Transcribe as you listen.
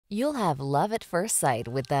You'll have love at first sight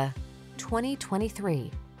with the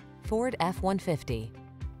 2023 Ford F-150.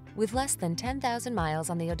 With less than 10,000 miles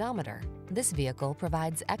on the odometer, this vehicle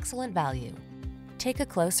provides excellent value. Take a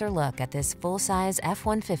closer look at this full-size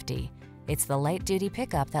F-150. It's the light-duty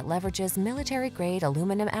pickup that leverages military-grade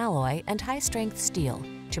aluminum alloy and high-strength steel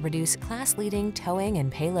to produce class-leading towing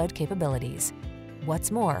and payload capabilities.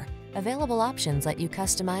 What's more, available options let you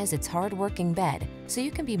customize its hard-working bed so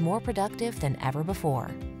you can be more productive than ever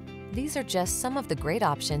before. These are just some of the great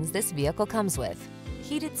options this vehicle comes with: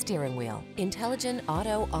 heated steering wheel, intelligent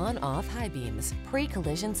auto on-off high beams,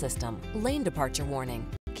 pre-collision system, lane departure warning,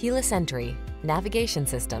 keyless entry, navigation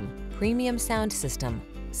system, premium sound system,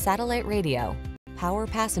 satellite radio, power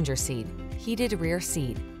passenger seat, heated rear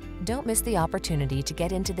seat. Don't miss the opportunity to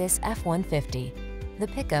get into this F-150, the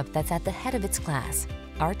pickup that's at the head of its class.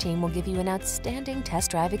 Our team will give you an outstanding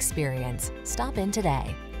test drive experience. Stop in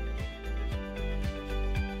today.